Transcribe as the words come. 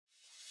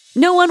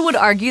No one would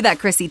argue that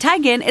Chrissy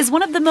Teigen is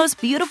one of the most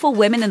beautiful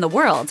women in the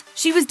world.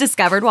 She was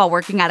discovered while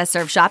working at a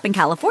surf shop in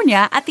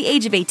California at the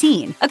age of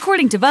 18,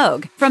 according to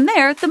Vogue. From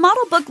there, the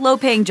model booked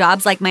low-paying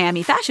jobs like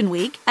Miami Fashion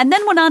Week and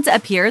then went on to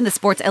appear in the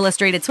Sports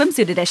Illustrated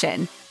swimsuit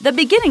edition. The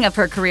beginning of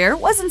her career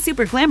wasn't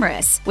super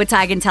glamorous, with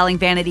Teigen telling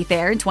Vanity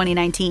Fair in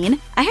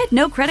 2019, "I had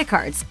no credit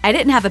cards. I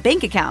didn't have a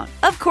bank account."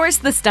 Of course,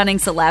 the stunning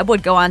celeb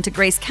would go on to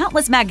grace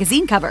countless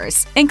magazine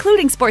covers,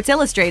 including Sports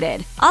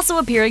Illustrated, also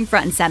appearing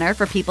front and center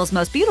for People's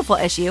Most Beautiful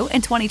issue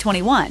in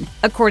 2021.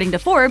 According to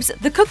Forbes,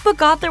 the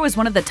cookbook author was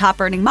one of the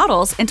top-earning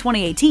models in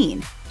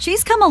 2018.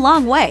 She's come a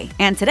long way,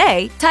 and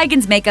today,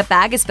 Teigen's makeup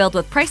bag is filled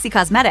with pricey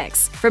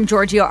cosmetics, from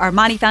Giorgio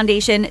Armani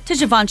foundation to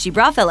Givenchy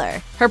brow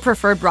filler. Her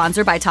preferred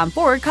bronzer by Tom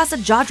Ford costs a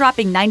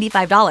jaw-dropping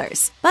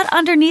 $95. But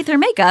underneath her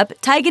makeup,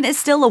 Teigen is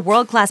still a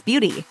world-class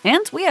beauty,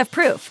 and we have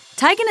proof.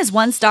 Teigen is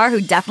one star who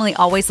definitely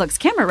always looks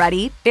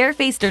camera-ready,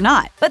 bare-faced or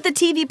not. But the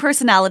TV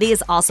personality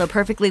is also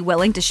perfectly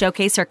willing to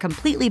showcase her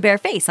completely bare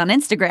face on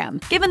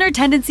Instagram. Given her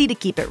tendency to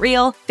keep it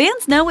real,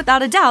 fans know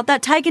without a doubt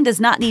that Teigen does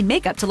not need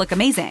makeup to look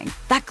amazing.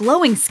 That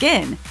glowing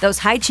skin, those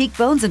high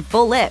cheekbones and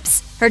full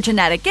lips, her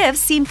genetic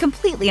gifts seem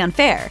completely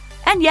unfair.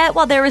 And yet,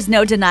 while there is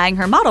no denying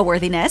her model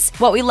worthiness,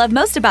 what we love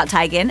most about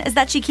Teigen is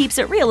that she keeps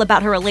it real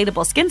about her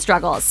relatable skin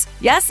struggles.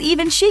 Yes,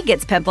 even she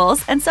gets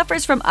pimples and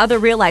suffers from other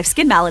real-life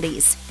skin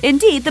maladies.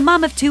 Indeed, the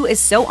mom of two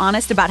is so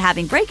honest about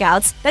having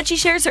breakouts that she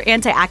shares her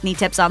anti-acne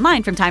tips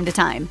online from time to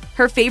time.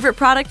 Her favorite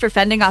product for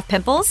fending off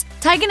pimples?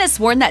 Teigen has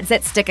sworn that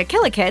Zit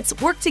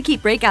Stick-A-Killa-Kits work to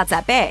keep breakouts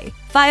at bay.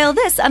 File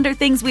this under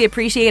things we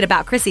appreciate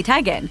about Chrissy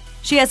Teigen.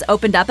 She has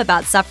opened up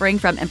about suffering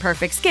from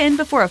imperfect skin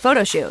before a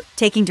photo shoot.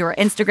 Taking to her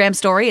Instagram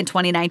story in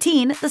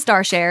 2019, the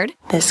star shared,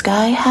 "This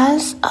guy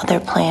has other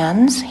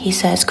plans. He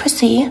says,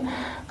 'Chrissy,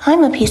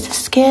 I'm a piece of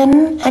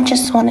skin. I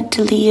just wanted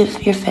to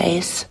leave your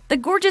face.'" The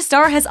gorgeous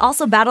star has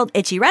also battled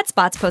itchy red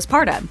spots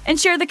postpartum and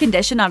shared the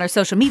condition on her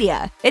social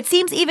media. It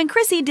seems even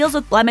Chrissy deals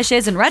with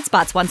blemishes and red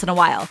spots once in a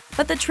while.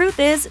 But the truth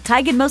is,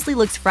 Teigen mostly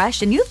looks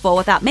fresh and youthful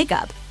without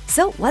makeup.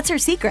 So what's her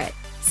secret?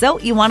 So,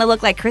 you want to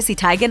look like Chrissy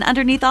Teigen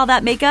underneath all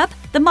that makeup?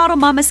 The Model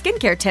Mama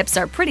skincare tips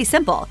are pretty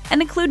simple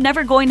and include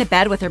never going to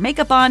bed with her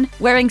makeup on,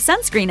 wearing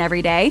sunscreen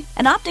every day,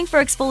 and opting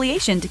for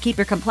exfoliation to keep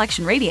your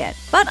complexion radiant.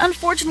 But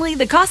unfortunately,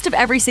 the cost of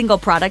every single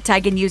product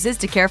Teigen uses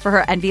to care for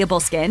her enviable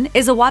skin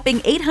is a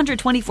whopping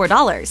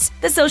 $824.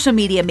 The social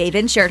media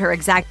maven shared her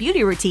exact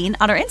beauty routine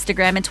on her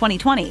Instagram in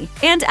 2020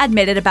 and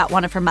admitted about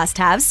one of her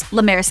must-haves,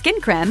 La Mer Skin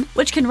Creme,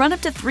 which can run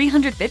up to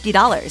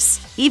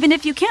 $350. Even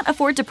if you can't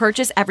afford to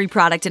purchase every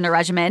product in a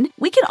regimen,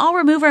 we can all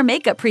remove our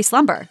makeup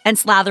pre-slumber and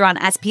slather on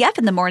SPF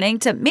in the morning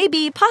to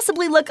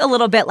possibly look a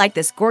little bit like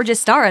this gorgeous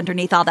star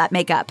underneath all that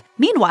makeup.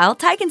 Meanwhile,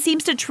 Teigen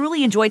seems to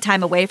truly enjoy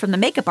time away from the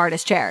makeup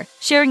artist chair,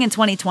 sharing in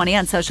 2020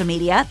 on social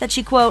media that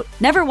she, quote,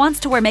 "never wants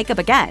to wear makeup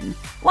again."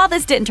 While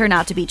this didn't turn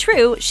out to be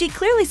true, she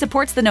clearly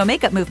supports the no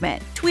makeup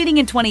movement. Tweeting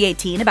in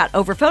 2018 about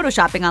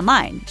over-photoshopping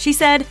online, she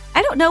said,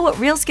 "I don't know what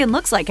real skin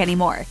looks like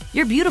anymore.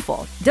 You're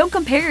beautiful. Don't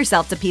compare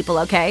yourself to people,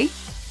 okay?"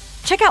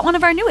 Check out one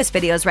of our newest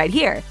videos right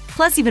here.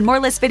 Plus, even more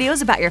list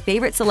videos about your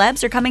favorite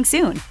celebs are coming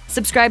soon.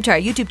 Subscribe to our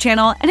YouTube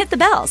channel and hit the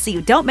bell so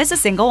you don't miss a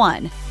single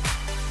one.